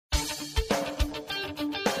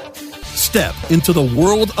Step into the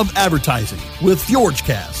world of advertising with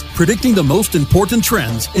FjordCast, predicting the most important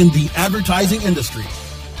trends in the advertising industry.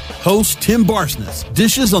 Host Tim Barsness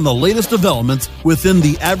dishes on the latest developments within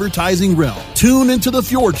the advertising realm. Tune into the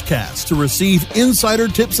FjordCast to receive insider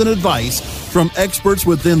tips and advice from experts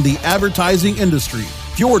within the advertising industry.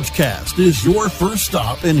 FjordCast is your first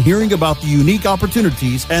stop in hearing about the unique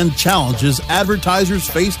opportunities and challenges advertisers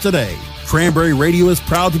face today. Cranberry Radio is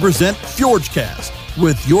proud to present FjordCast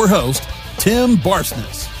with your host, Tim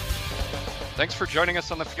Barsness. Thanks for joining us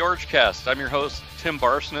on the FjordCast. I'm your host, Tim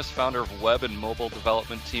Barsness, founder of web and mobile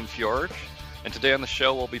development team Fjord. And today on the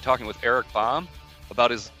show, we'll be talking with Eric Baum about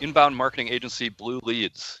his inbound marketing agency, Blue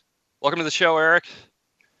Leads. Welcome to the show, Eric.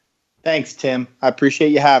 Thanks, Tim. I appreciate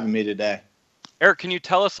you having me today. Eric, can you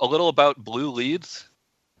tell us a little about Blue Leads?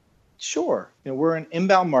 Sure. We're an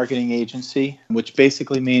inbound marketing agency, which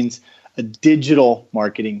basically means a digital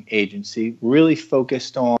marketing agency really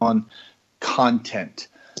focused on content.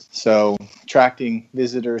 So attracting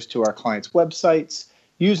visitors to our clients' websites,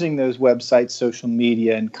 using those websites, social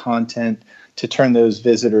media, and content to turn those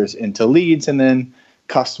visitors into leads and then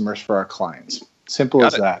customers for our clients. Simple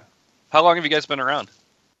as that. How long have you guys been around?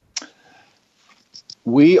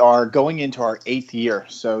 We are going into our 8th year.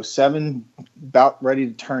 So 7, about ready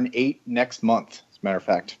to turn 8 next month, as a matter of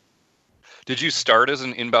fact. Did you start as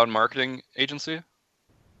an inbound marketing agency?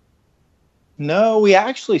 No, we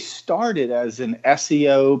actually started as an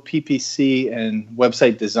SEO, PPC, and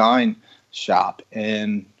website design shop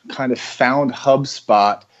and kind of found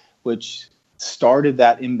HubSpot, which started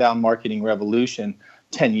that inbound marketing revolution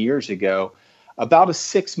 10 years ago, about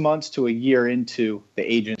 6 months to a year into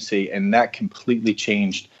the agency, and that completely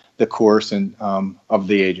changed the course of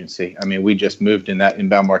the agency. I mean, we just moved in that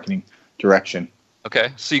inbound marketing direction.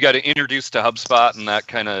 Okay, so you got introduced to HubSpot, and that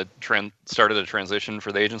kind of started a transition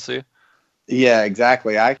for the agency? Yeah,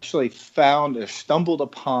 exactly. I actually stumbled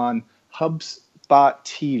upon HubSpot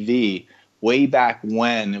TV way back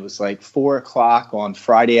when. It was like 4 o'clock on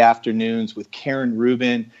Friday afternoons with Karen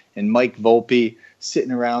Rubin and Mike Volpe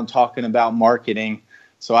sitting around talking about marketing.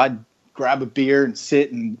 So I'd grab a beer and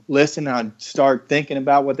sit and listen. And I'd start thinking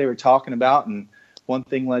about what they were talking about, and one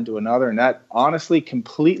thing led to another. And that honestly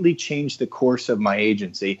completely changed the course of my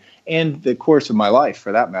agency and the course of my life,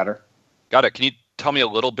 for that matter. Got it. Can you tell me a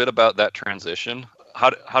little bit about that transition?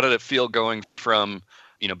 How did it feel going from,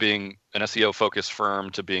 being an SEO focused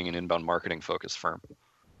firm to being an inbound marketing focused firm?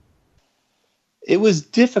 It was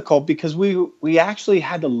difficult because we actually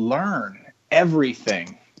had to learn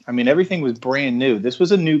everything. I mean, everything was brand new. This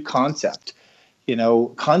was a new concept.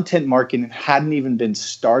 Content marketing hadn't even been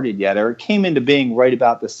started yet, or it came into being right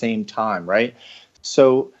about the same time, right?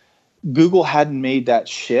 So Google hadn't made that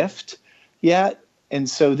shift yet. And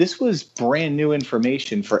so this was brand new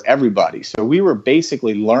information for everybody. So we were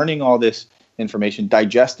basically learning all this information,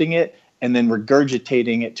 digesting it, and then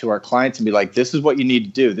regurgitating it to our clients and be like, this is what you need to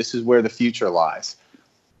do. This is where the future lies.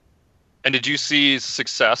 And did you see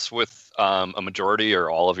success with a majority or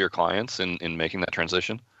all of your clients in making that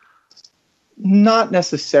transition? Not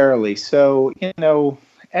necessarily. So,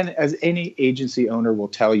 and as any agency owner will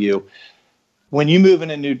tell you, when you move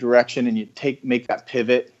in a new direction and you make that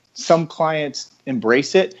pivot, some clients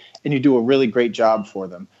embrace it and you do a really great job for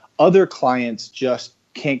them. Other clients just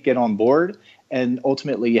can't get on board, and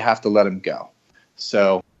ultimately you have to let them go.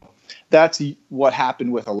 So that's what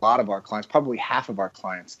happened with a lot of our clients, probably half of our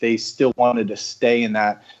clients. They still wanted to stay in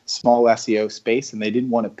that small SEO space, and they didn't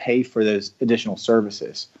want to pay for those additional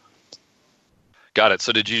services. Got it.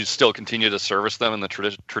 So did you still continue to service them in the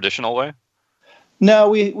traditional way? No,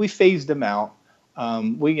 we phased them out.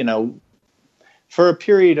 For a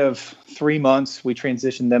period of 3 months, we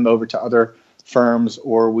transitioned them over to other firms,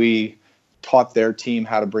 or we taught their team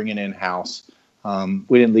how to bring it in-house.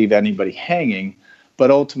 We didn't leave anybody hanging,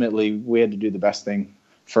 but ultimately we had to do the best thing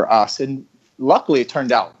for us. And luckily it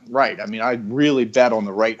turned out right. I mean, I really bet on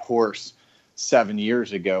the right horse 7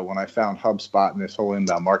 years ago when I found HubSpot and this whole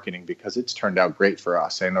inbound marketing, because it's turned out great for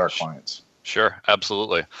us and our clients. Sure,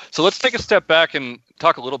 absolutely. So let's take a step back and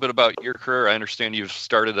talk a little bit about your career. I understand you've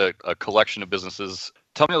started a collection of businesses.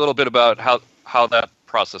 Tell me a little bit about how that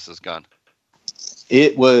process has gone.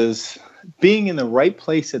 It was being in the right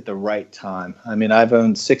place at the right time. I mean, I've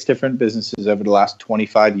owned 6 different businesses over the last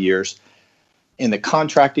 25 years in the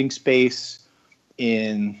contracting space,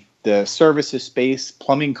 in the services space,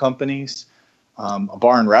 plumbing companies, a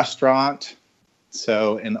bar and restaurant.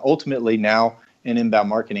 And ultimately now an inbound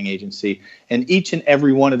marketing agency. And each and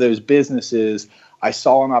every one of those businesses, I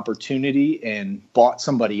saw an opportunity and bought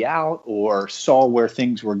somebody out, or saw where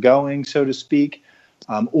things were going, so to speak,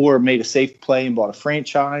 or made a safe play and bought a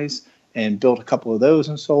franchise and built a couple of those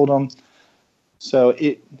and sold them. So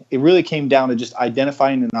it really came down to just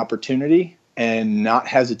identifying an opportunity and not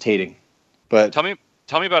hesitating. But tell me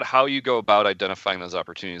about how you go about identifying those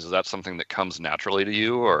opportunities. Is that something that comes naturally to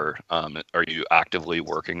you, or are you actively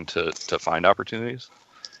working to find opportunities?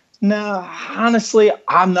 No, honestly,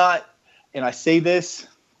 I'm not. And I say this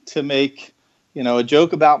to make, a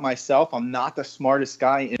joke about myself. I'm not the smartest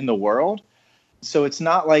guy in the world. So it's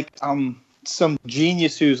not like I'm some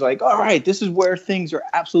genius who's like, all right, this is where things are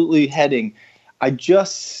absolutely heading.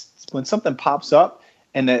 When something pops up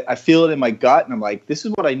and I feel it in my gut and I'm like, this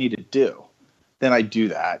is what I need to do, then I do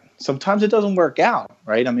that. Sometimes it doesn't work out,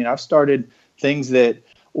 right? I mean, I've started things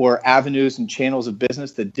or avenues and channels of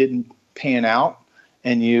business that didn't pan out,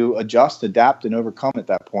 and you adjust, adapt, and overcome at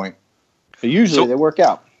that point. But usually they work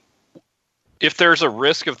out. If there's a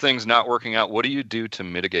risk of things not working out, what do you do to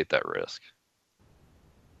mitigate that risk?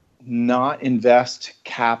 Not invest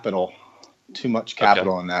too much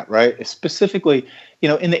capital in that, right? Specifically,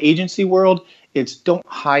 in the agency world, it's don't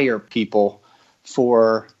hire people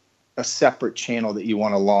for a separate channel that you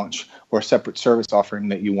want to launch or a separate service offering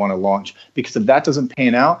that you want to launch, because if that doesn't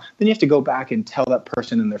pan out, then you have to go back and tell that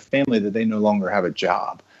person and their family that they no longer have a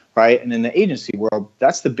job, right? And in the agency world,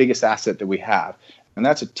 that's the biggest asset that we have. And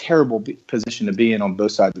that's a terrible position to be in on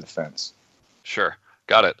both sides of the fence. Sure.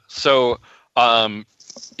 Got it. So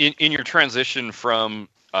in your transition from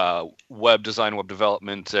web design, web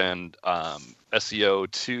development, and SEO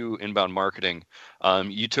to inbound marketing,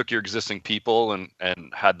 you took your existing people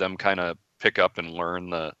and had them kind of pick up and learn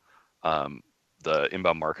the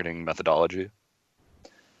inbound marketing methodology?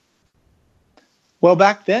 Well,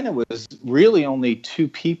 back then it was really only 2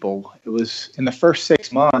 people. It was in the first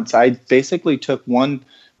 6 months, I basically took one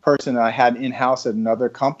person that I had in-house at another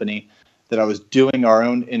company that I was doing our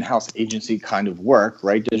own in-house agency kind of work,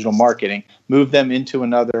 right? Digital marketing, moved them into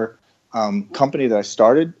another company that I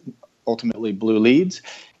started, ultimately Blue Leads.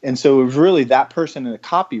 And so it was really that person and a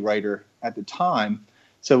copywriter at the time.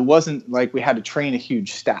 So it wasn't like we had to train a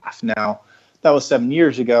huge staff. Now, that was 7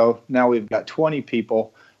 years ago. Now we've got 20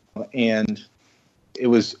 people, and it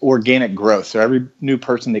was organic growth. So every new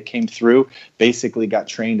person that came through basically got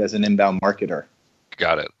trained as an inbound marketer.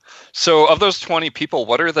 Got it. So of those 20 people,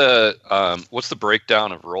 what are what's the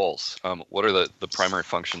breakdown of roles? What are the primary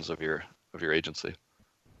functions of your agency?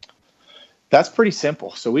 That's pretty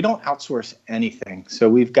simple. So we don't outsource anything. So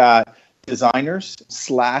we've got designers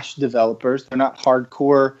 / developers. They're not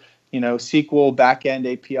hardcore, SQL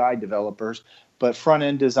backend API developers, but front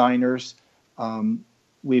end designers.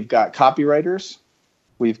 We've got copywriters.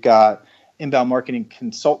 We've got inbound marketing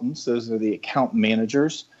consultants. Those are the account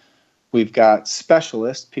managers. We've got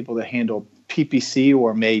specialists, people that handle PPC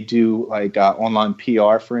or may do like online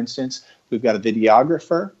PR, for instance. We've got a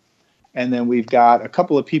videographer. And then we've got a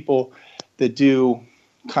couple of people that do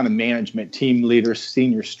kind of management, team leaders,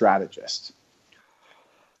 senior strategists.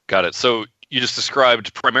 Got it. So you just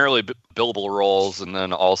described primarily billable roles and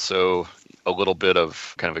then also a little bit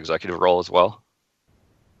of kind of executive role as well?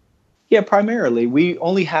 Yeah, primarily.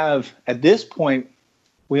 At this point,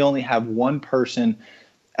 we only have one person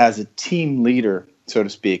as a team leader, so to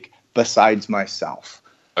speak, besides myself.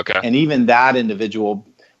 Okay. And even that individual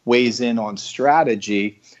weighs in on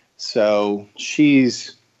strategy. So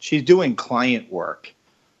she's doing client work.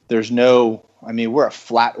 We're a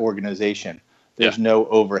flat organization. There's no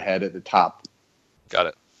overhead at the top. Got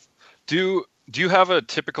it. Do you have a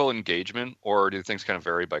typical engagement, or do things kind of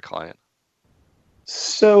vary by client?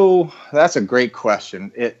 So that's a great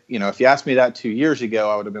question. If you asked me that 2 years ago,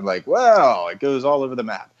 I would have been like, well, it goes all over the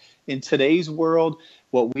map. In today's world,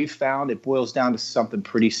 what we've found, it boils down to something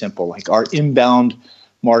pretty simple. Like our inbound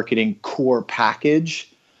marketing core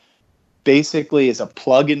package basically is a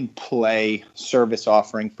plug and play service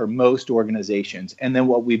offering for most organizations. And then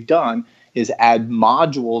what we've done is add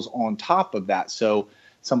modules on top of that. So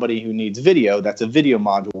somebody who needs video, that's a video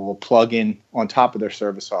module will plug in on top of their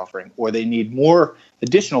service offering. Or they need more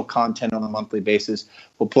additional content on a monthly basis,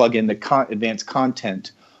 we'll plug in the advanced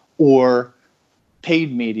content. Or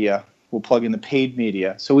paid media, we'll plug in the paid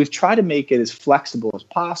media. So we've tried to make it as flexible as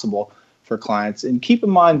possible for clients. And keep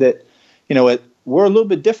in mind that, we're a little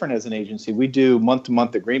bit different as an agency. We do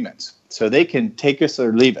month-to-month agreements. So they can take us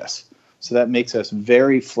or leave us. So that makes us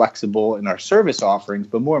very flexible in our service offerings,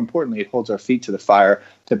 but more importantly, it holds our feet to the fire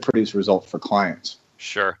to produce results for clients.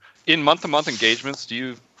 Sure. In month-to-month engagements, do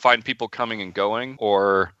you find people coming and going,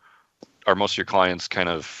 or are most of your clients kind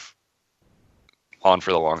of on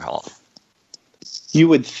for the long haul? You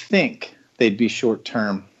would think they'd be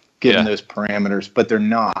short-term given those parameters, but they're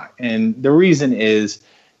not. And the reason is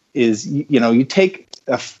you take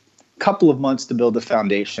a couple of months to build a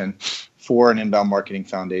foundation for an inbound marketing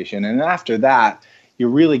foundation. And after that, you're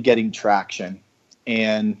really getting traction.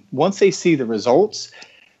 And once they see the results,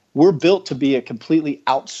 we're built to be a completely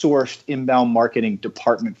outsourced inbound marketing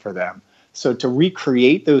department for them. So to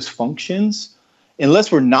recreate those functions,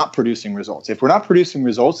 unless we're not producing results. If we're not producing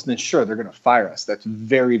results, then sure, they're going to fire us. That's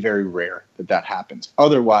very, very rare that happens.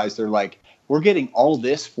 Otherwise, they're like, we're getting all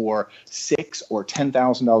this for $6,000 or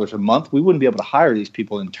 $10,000 a month. We wouldn't be able to hire these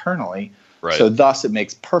people internally. Right. So thus, it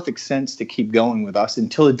makes perfect sense to keep going with us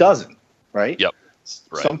until it doesn't, right? Yep.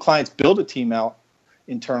 Right. Some clients build a team out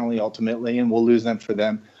internally ultimately, and we'll lose them for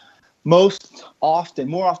them. More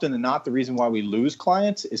often than not, the reason why we lose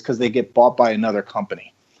clients is because they get bought by another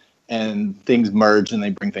company and things merge and they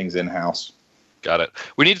bring things in-house. Got it.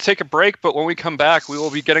 We need to take a break, but when we come back, we will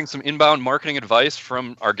be getting some inbound marketing advice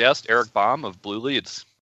from our guest, Eric Baum of Blue Leads.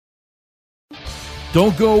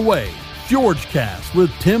 Don't go away. FjordCast with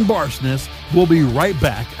Tim Barsness will be right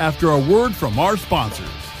back after a word from our sponsors.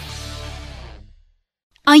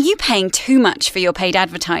 Are you paying too much for your paid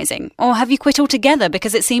advertising, or have you quit altogether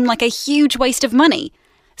because it seemed like a huge waste of money?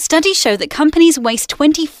 Studies show that companies waste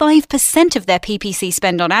 25% of their PPC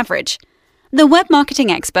spend on average. The web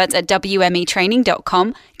marketing experts at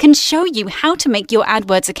WMEtraining.com can show you how to make your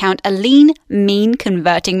AdWords account a lean, mean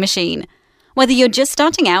converting machine. Whether you're just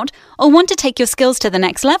starting out or want to take your skills to the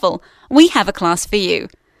next level, we have a class for you.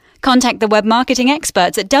 Contact the web marketing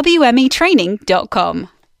experts at WMEtraining.com.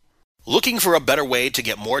 Looking for a better way to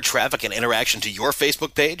get more traffic and interaction to your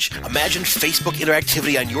Facebook page? Imagine Facebook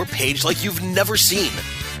interactivity on your page like you've never seen.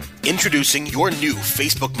 Introducing your new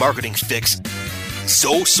Facebook marketing fix,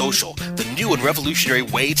 ZoSocial, the new and revolutionary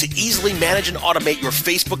way to easily manage and automate your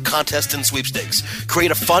Facebook contests and sweepstakes.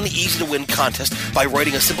 Create a fun, easy-to-win contest by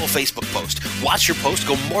writing a simple Facebook post. Watch your post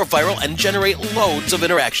go more viral and generate loads of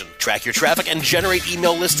interaction. Track your traffic and generate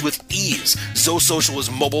email lists with ease. ZoSocial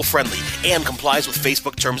is mobile-friendly and complies with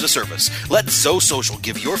Facebook Terms of Service. Let ZoSocial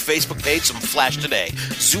give your Facebook page some flash today.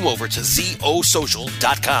 Zoom over to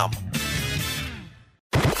ZoSocial.com.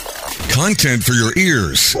 Content for your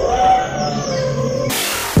ears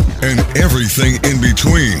and everything in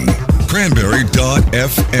between.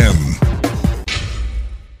 Cranberry.fm.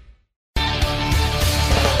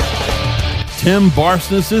 Tim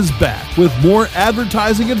Barsness is back with more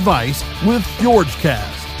advertising advice with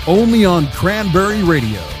FjordCast, only on Cranberry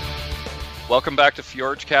Radio. Welcome back to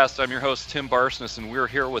FjordCast. I'm your host, Tim Barsness, and we're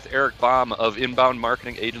here with Eric Baum of inbound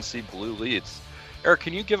marketing agency Blue Leads. Eric,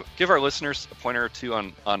 can you give our listeners a pointer or two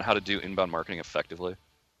on how to do inbound marketing effectively?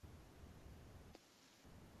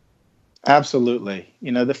 Absolutely.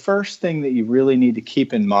 The first thing that you really need to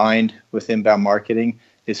keep in mind with inbound marketing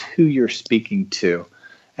is who you're speaking to.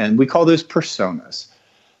 And we call those personas.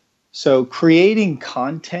 So creating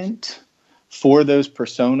content for those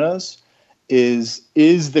personas is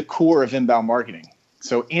the core of inbound marketing.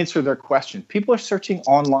 So answer their question. People are searching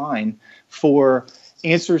online for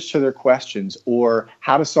answers to their questions or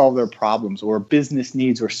how to solve their problems or business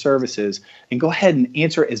needs or services, and go ahead and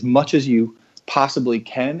answer as much as you possibly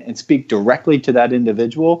can and speak directly to that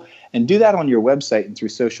individual, and do that on your website and through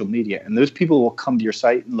social media. And those people will come to your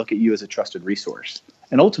site and look at you as a trusted resource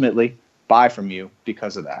and ultimately buy from you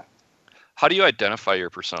because of that. How do you identify your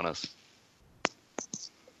personas?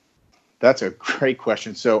 That's a great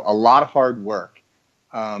question. So a lot of hard work.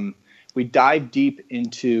 We dive deep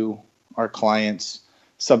into our clients'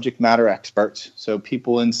 subject matter experts. So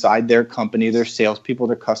people inside their company, their salespeople,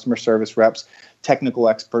 their customer service reps, technical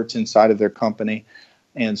experts inside of their company.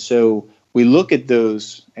 And so we look at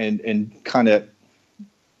those and kind of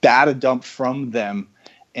data dump from them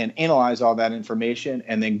and analyze all that information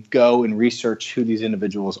and then go and research who these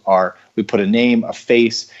individuals are. We put a name, a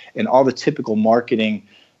face, and all the typical marketing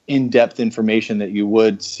in-depth information that you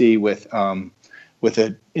would see with an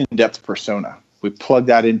in-depth persona. We plug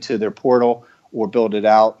that into their portal or build it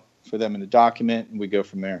out for them in a document, and we go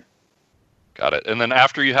from there. Got it. And then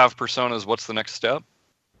after you have personas, what's the next step?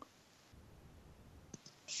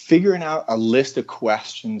 Figuring out a list of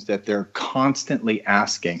questions that they're constantly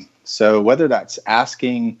asking. So whether that's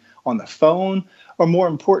asking on the phone or more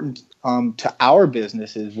important to our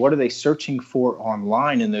business is what are they searching for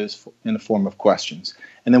online in the form of questions?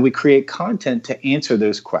 And then we create content to answer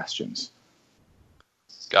those questions.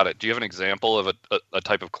 Got it. Do you have an example of a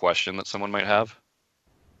type of question that someone might have?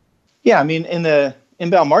 Yeah, I mean, in the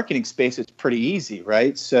inbound marketing space, it's pretty easy,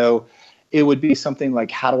 right? So it would be something like,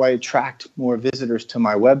 how do I attract more visitors to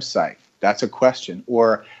my website? That's a question.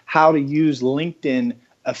 Or how to use LinkedIn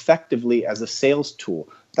effectively as a sales tool.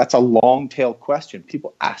 That's a long tail question.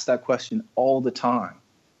 People ask that question all the time.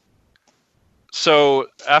 So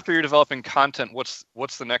after you're developing content, what's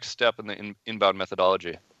the next step in the inbound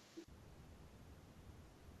methodology?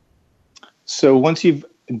 So once you've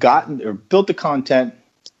gotten or built the content,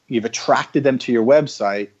 you've attracted them to your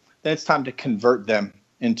website, then it's time to convert them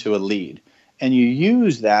into a lead. And you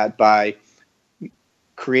use that by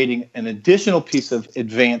creating an additional piece of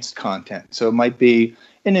advanced content. So it might be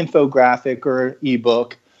an infographic or an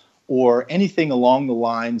ebook or anything along the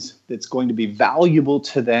lines that's going to be valuable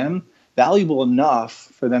to them, valuable enough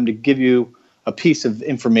for them to give you a piece of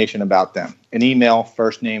information about them, an email,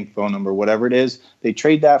 first name, phone number, whatever it is. They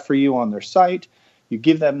trade that for you on their site. You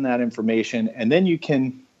give them that information, and then you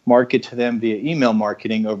can market to them via email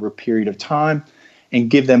marketing over a period of time and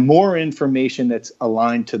give them more information that's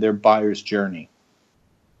aligned to their buyer's journey.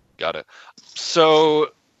 Got it.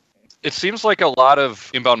 So it seems like a lot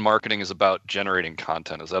of inbound marketing is about generating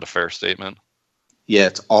content. Is that a fair statement? Yeah,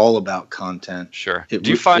 it's all about content. Sure. It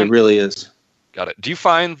really is. Got it. Do you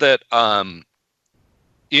find that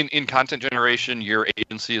in content generation, your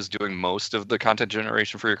agency is doing most of the content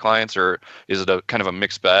generation for your clients, or is it a kind of a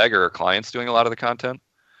mixed bag, or are clients doing a lot of the content?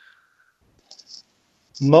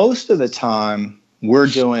 Most of the time, we're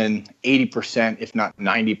doing 80%, if not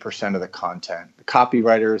 90% of the content. The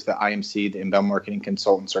copywriters, the IMC, the inbound marketing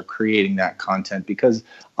consultants are creating that content because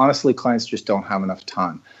honestly, clients just don't have enough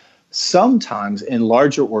time. Sometimes in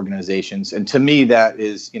larger organizations, and to me, that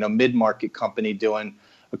is, mid-market company doing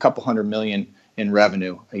a couple $100 million in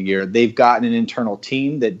revenue a year. They've got an internal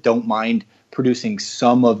team that don't mind producing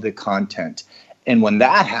some of the content. And when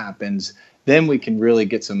that happens, then we can really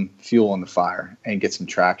get some fuel on the fire and get some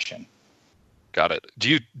traction. Got it.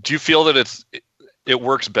 Do you feel that it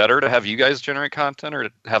works better to have you guys generate content or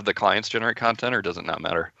to have the clients generate content, or does it not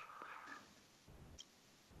matter?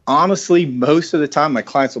 Honestly, most of the time, my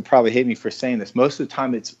clients will probably hate me for saying this. Most of the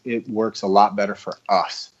time, it works a lot better for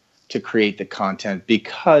us to create the content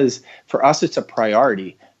because for us, it's a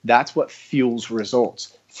priority. That's what fuels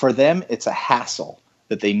results. For them, it's a hassle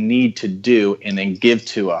that they need to do and then give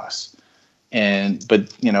to us.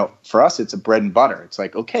 But for us, it's a bread and butter. It's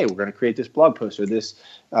like, okay, we're going to create this blog post or this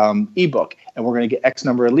ebook, and we're going to get X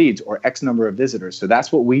number of leads or X number of visitors. So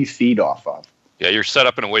that's what we feed off of. Yeah, you're set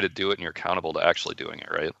up in a way to do it, and you're accountable to actually doing it,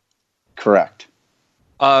 right? Correct.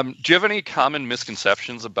 Do you have any common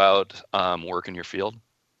misconceptions about work in your field?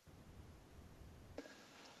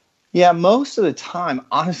 Yeah, most of the time,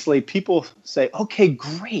 honestly, people say, okay,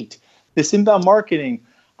 great, this inbound marketing,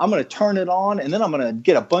 I'm going to turn it on, and then I'm going to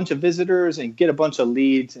get a bunch of visitors and get a bunch of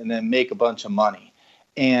leads and then make a bunch of money.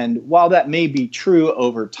 And while that may be true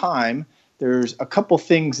over time, there's a couple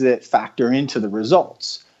things that factor into the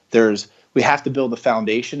results. We have to build a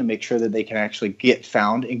foundation to make sure that they can actually get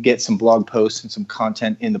found and get some blog posts and some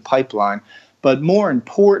content in the pipeline. But more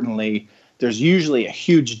importantly, there's usually a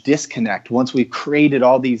huge disconnect once we've created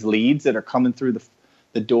all these leads that are coming through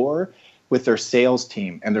the door with their sales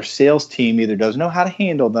team. And their sales team either doesn't know how to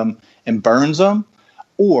handle them and burns them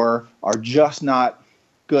or are just not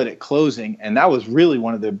good at closing. And that was really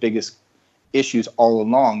one of the biggest issues all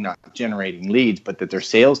along, not generating leads, but that their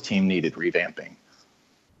sales team needed revamping.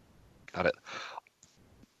 Got it.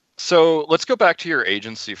 So let's go back to your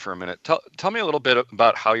agency for a minute. Tell me a little bit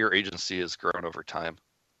about how your agency has grown over time.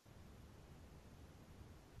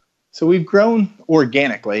 So we've grown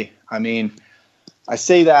organically. I mean, I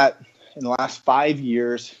say that in the last 5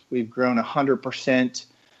 years, we've grown 100%,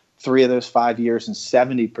 3 of those 5 years, and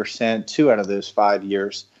 70%, 2 out of those 5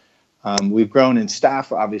 years. We've grown in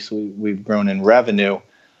staff, obviously, we've grown in revenue,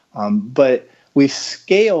 but we've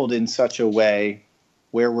scaled in such a way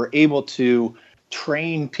where we're able to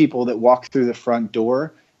train people that walk through the front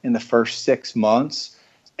door in the first 6 months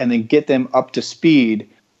and then get them up to speed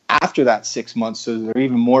after that 6 months so they're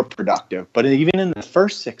even more productive. But even in the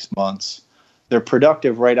first 6 months, they're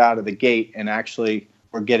productive right out of the gate, and actually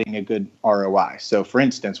we're getting a good ROI. So for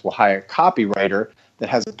instance, we'll hire a copywriter that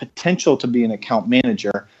has the potential to be an account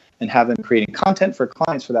manager and have them creating content for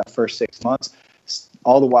clients for that first 6 months,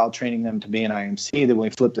 all the while training them to be an IMC. Then we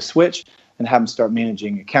flip the switch and have them start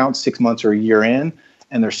managing accounts 6 months or a year in,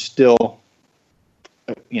 and they're still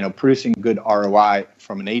producing good ROI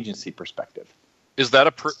from an agency perspective. Is that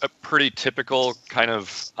a pretty typical kind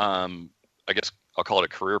of, I guess I'll call it a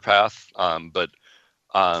career path, but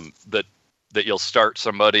that you'll start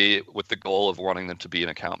somebody with the goal of wanting them to be an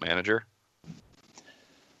account manager?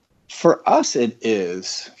 For us, it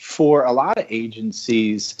is. For a lot of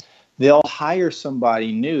agencies, they'll hire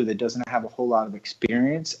somebody new that doesn't have a whole lot of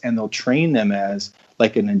experience, and they'll train them as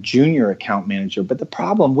like a junior account manager. But the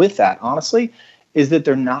problem with that, honestly, is that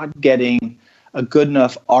they're not getting a good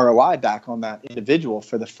enough ROI back on that individual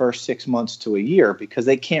for the first 6 months to a year, because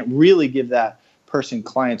they can't really give that person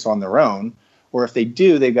clients on their own. Or if they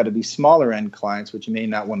do, they've got to be smaller end clients, which you may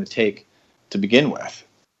not want to take to begin with.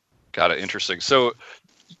 Got it. Interesting. So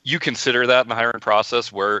you consider that in the hiring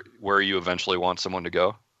process where you eventually want someone to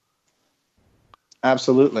go?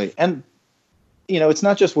 Absolutely. And, it's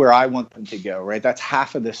not just where I want them to go, right? That's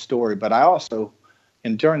half of the story. But I also,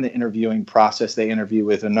 and during the interviewing process, they interview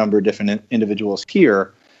with a number of different individuals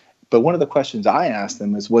here. But one of the questions I ask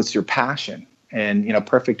them is, what's your passion? And,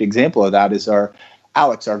 perfect example of that is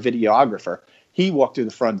Alex, our videographer. He walked through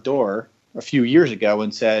the front door a few years ago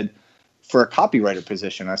and said, for a copywriter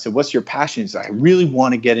position, I said, what's your passion? He said, I really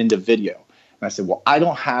want to get into video. And I said, well, I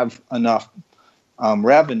don't have enough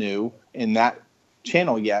revenue in that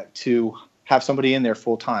channel yet to have somebody in there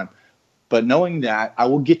full time. But knowing that, I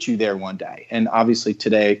will get you there one day. And obviously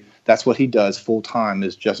today, that's what he does full time,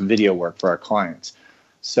 is just video work for our clients.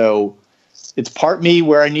 So it's part me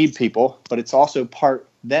where I need people, but it's also part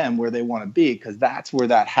them where they want to be, because that's where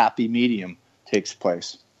that happy medium takes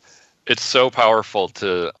place. It's so powerful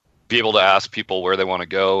to be able to ask people where they want to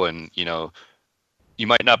go, and you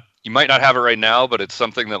might not have it right now, but it's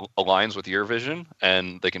something that aligns with your vision,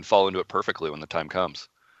 and they can fall into it perfectly when the time comes.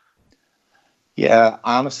 Yeah,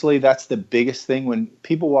 honestly, that's the biggest thing when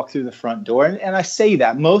people walk through the front door. And I say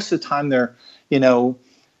that most of the time they're,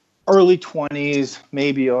 early 20s,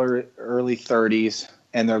 maybe early 30s,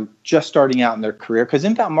 and they're just starting out in their career, because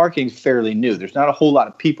inbound marketing is fairly new. There's not a whole lot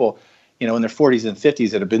of people, in their 40s and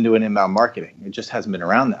 50s that have been doing inbound marketing. It just hasn't been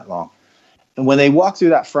around that long. And when they walk through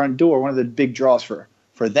that front door, one of the big draws for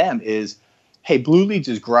them is, hey, Blue Leads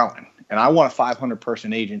is growing, and I want a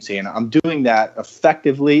 500-person agency, and I'm doing that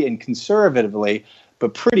effectively and conservatively,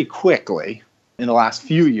 but pretty quickly in the last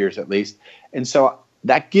few years at least. And so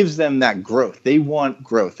that gives them that growth. They want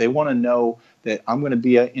growth. They want to know that I'm going to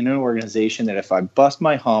be in an organization that if I bust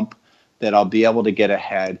my hump, that I'll be able to get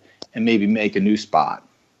ahead and maybe make a new spot,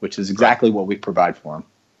 which is exactly what we provide for them.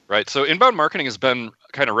 Right. So inbound marketing has been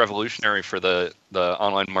kind of revolutionary for the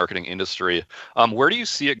online marketing industry. Where do you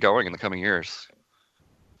see it going in the coming years?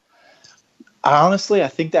 Honestly, I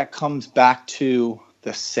think that comes back to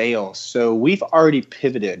the sales. So we've already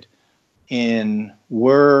pivoted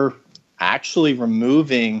we're actually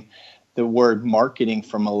removing the word marketing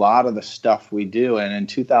from a lot of the stuff we do. And in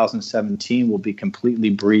 2017, we'll be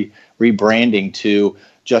completely rebranding to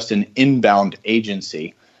just an inbound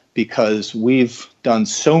agency, because we've done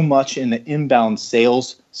so much in the inbound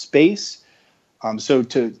sales space. So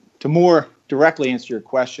to more directly answer your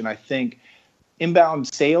question, I think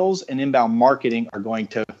inbound sales and inbound marketing are going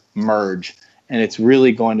to merge, and it's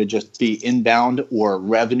really going to just be inbound or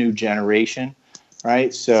revenue generation,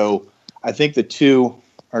 right? So I think the two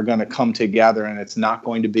are going to come together, and it's not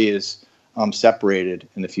going to be as separated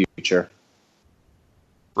in the future.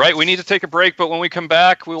 Right. We need to take a break, but when we come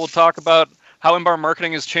back, we will talk about how inbound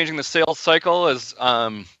marketing is changing the sales cycle, as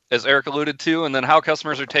Eric alluded to, and then how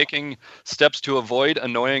customers are taking steps to avoid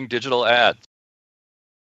annoying digital ads.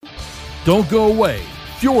 Don't go away.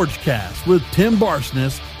 FjordCast with Tim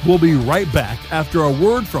Barsness will be right back after a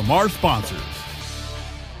word from our sponsors.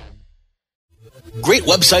 Great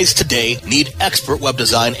websites today need expert web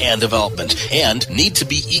design and development, and need to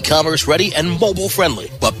be e-commerce ready and mobile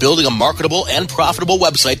friendly. But building a marketable and profitable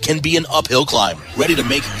website can be an uphill climb. Ready to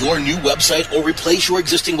make your new website or replace your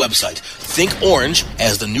existing website? Think Orange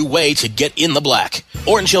as the new way to get in the black.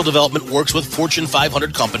 Orange Hill Development works with Fortune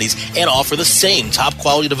 500 companies and offer the same top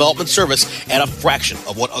quality development service at a fraction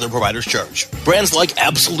of what other providers charge. Brands like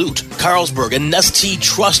Absolute, Carlsberg, and Nestea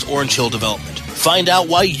trust Orange Hill Development. Find out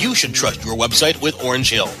why you should trust your website with Orange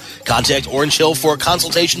Hill. Contact Orange Hill for a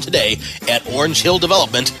consultation today at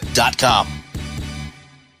orangehilldevelopment.com.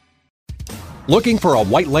 Looking for a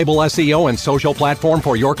white label SEO and social platform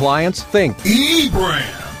for your clients? Think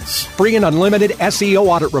eBrands. Free and unlimited SEO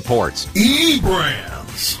audit reports.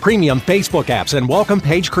 eBrands. Premium Facebook apps and welcome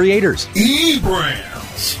page creators.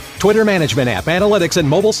 eBrands. Twitter management app, analytics, and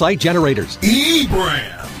mobile site generators.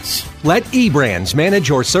 eBrands. Let eBrands manage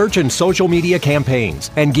your search and social media campaigns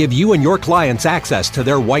and give you and your clients access to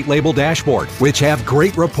their white label dashboard, which have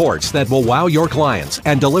great reports that will wow your clients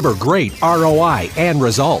and deliver great ROI and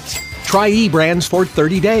results. Try eBrands for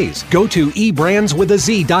 30 days. Go to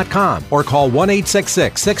eBrandsWithAZ.com or call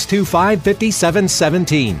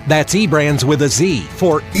 1-866-625-5717. That's eBrands with a Z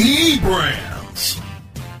for eBrands.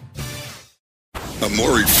 A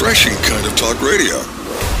more refreshing kind of talk radio.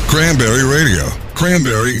 Cranberry Radio.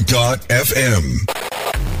 Cranberry.fm.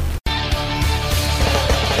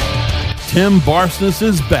 Tim Barsness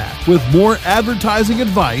is back with more advertising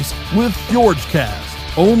advice with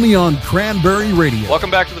FjordCast, only on Cranberry Radio.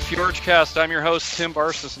 Welcome back to the FjordCast. I'm your host, Tim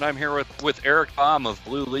Barsness, and I'm here with Eric Baum of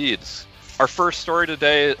Blue Leads. Our first story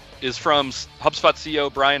today is from HubSpot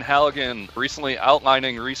CEO Brian Halligan, recently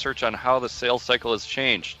outlining research on how the sales cycle has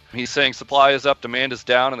changed. He's saying supply is up, demand is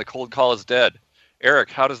down, and the cold call is dead. Eric,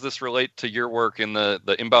 how does this relate to your work in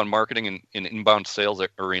the inbound marketing and inbound sales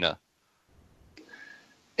arena?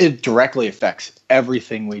 It directly affects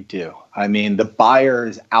everything we do. I mean, the buyer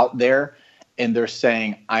is out there and they're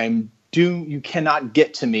saying, you cannot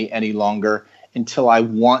get to me any longer until I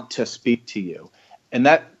want to speak to you. And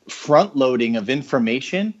that front loading of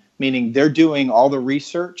information, meaning they're doing all the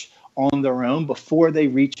research on their own before they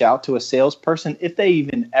reach out to a salesperson, if they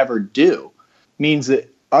even ever do, means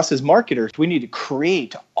that us as marketers, we need to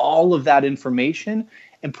create all of that information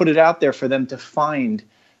and put it out there for them to find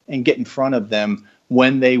and get in front of them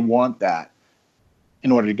when they want that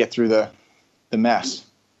in order to get through the mess.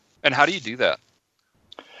 And how do you do that?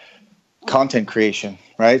 Content creation,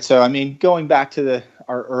 right? So, I mean, going back to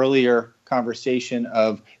our earlier conversation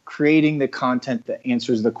of creating the content that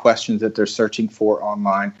answers the questions that they're searching for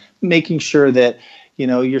online, making sure that,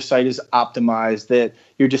 your site is optimized, that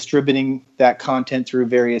you're distributing that content through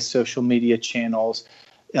various social media channels,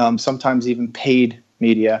 sometimes even paid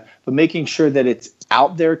media, but making sure that it's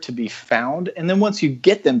out there to be found. And then once you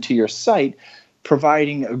get them to your site,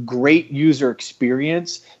 providing a great user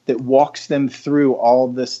experience that walks them through all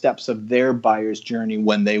the steps of their buyer's journey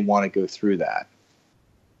when they want to go through that.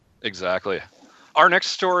 Exactly. Our next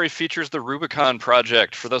story features the Rubicon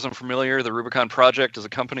Project. For those unfamiliar, the Rubicon Project is a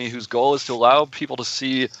company whose goal is to allow people to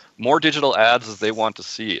see more digital ads as they want to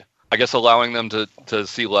see. I guess allowing them to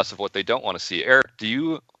see less of what they don't want to see. Eric, do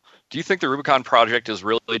you think the Rubicon Project is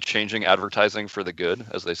really changing advertising for the good,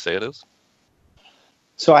 as they say it is?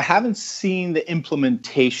 So I haven't seen the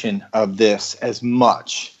implementation of this as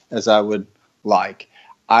much as I would like.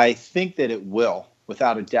 I think that it will,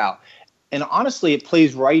 without a doubt. And honestly, it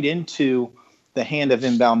plays right into the hand of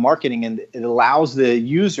inbound marketing, and it allows the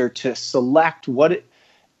user to select what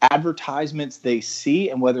advertisements they see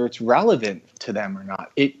and whether it's relevant to them or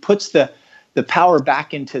not. It puts the power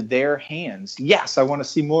back into their hands. Yes, I want to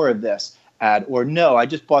see more of this ad, or no, I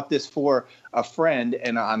just bought this for a friend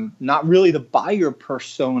and I'm not really the buyer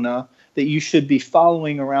persona that you should be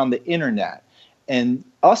following around the internet. And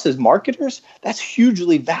us as marketers, that's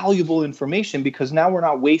hugely valuable information because now we're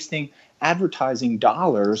not wasting advertising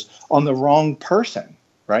dollars on the wrong person,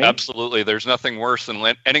 right? Absolutely. There's nothing worse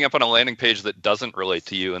than ending up on a landing page that doesn't relate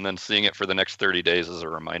to you and then seeing it for the next 30 days as a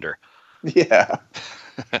reminder. Yeah.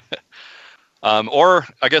 Or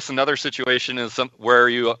I guess another situation is where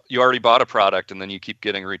you already bought a product and then you keep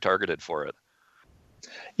getting retargeted for it.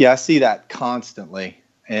 Yeah, I see that constantly.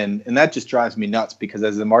 And that just drives me nuts because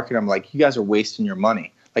as a marketer, I'm like, you guys are wasting your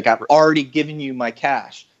money. Like, I've already given you my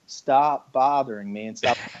cash. Stop bothering me and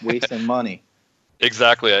stop wasting money.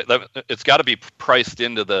 Exactly. It's got to be priced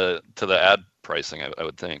into the ad pricing, I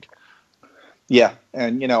would think. Yeah,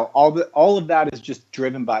 and all of that is just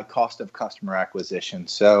driven by cost of customer acquisition.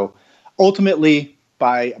 So ultimately,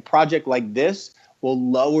 by a project like this, we'll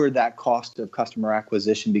lower that cost of customer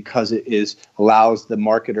acquisition because it allows the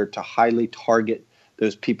marketer to highly target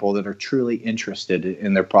those people that are truly interested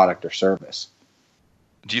in their product or service.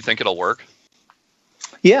 Do you think it'll work?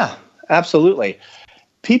 Yeah, absolutely.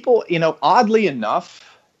 People, oddly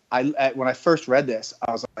enough, when I first read this,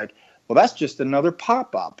 I was like, well, that's just another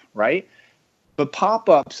pop-up, right? But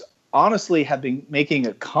pop-ups honestly have been making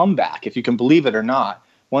a comeback, if you can believe it or not.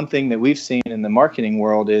 One thing that we've seen in the marketing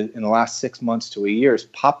world is in the last 6 months to a year is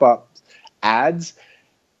pop-up ads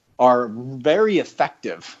are very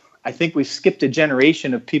effective. I think we've skipped a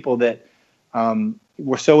generation of people that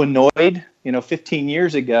were so annoyed, 15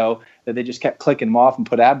 years ago that they just kept clicking them off and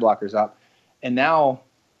put ad blockers up. And now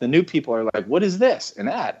the new people are like, what is this? An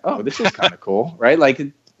ad? Oh, this is kind of cool, right?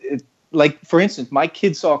 Like, for instance, my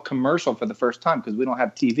kids saw a commercial for the first time because we don't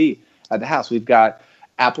have TV at the house. We've got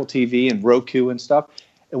Apple TV and Roku and stuff.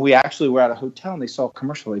 And we actually were at a hotel and they saw a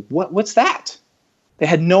commercial. Like, what's that? They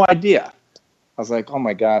had no idea. I was like, oh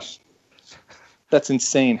my gosh, that's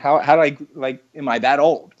insane. How do I, am I that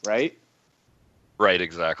old, right? Right,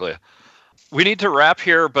 exactly. We need to wrap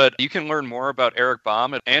here, but you can learn more about Eric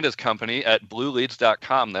Baum and his company at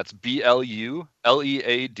blueleads.com. That's BLULEADZ.com.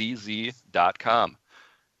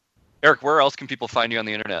 Eric, where else can people find you on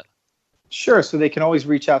the internet? Sure. So they can always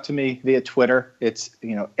reach out to me via Twitter. It's,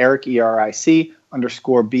 Eric, ERIC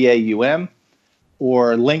 _BAUM,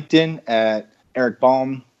 or LinkedIn at Eric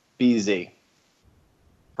Baum, BZ.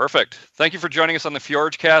 Perfect. Thank you for joining us on the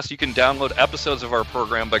FjordCast. You can download episodes of our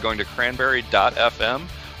program by going to cranberry.fm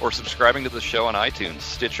or subscribing to the show on iTunes,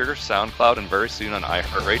 Stitcher, SoundCloud, and very soon on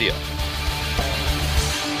iHeartRadio.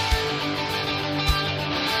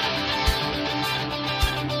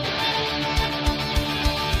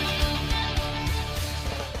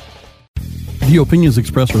 The opinions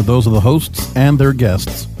expressed are those of the hosts and their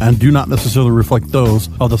guests and do not necessarily reflect those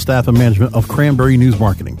of the staff and management of Cranberry News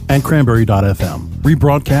Marketing and Cranberry.fm.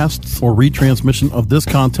 Rebroadcasts or retransmission of this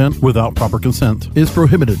content without proper consent is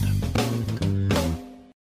prohibited.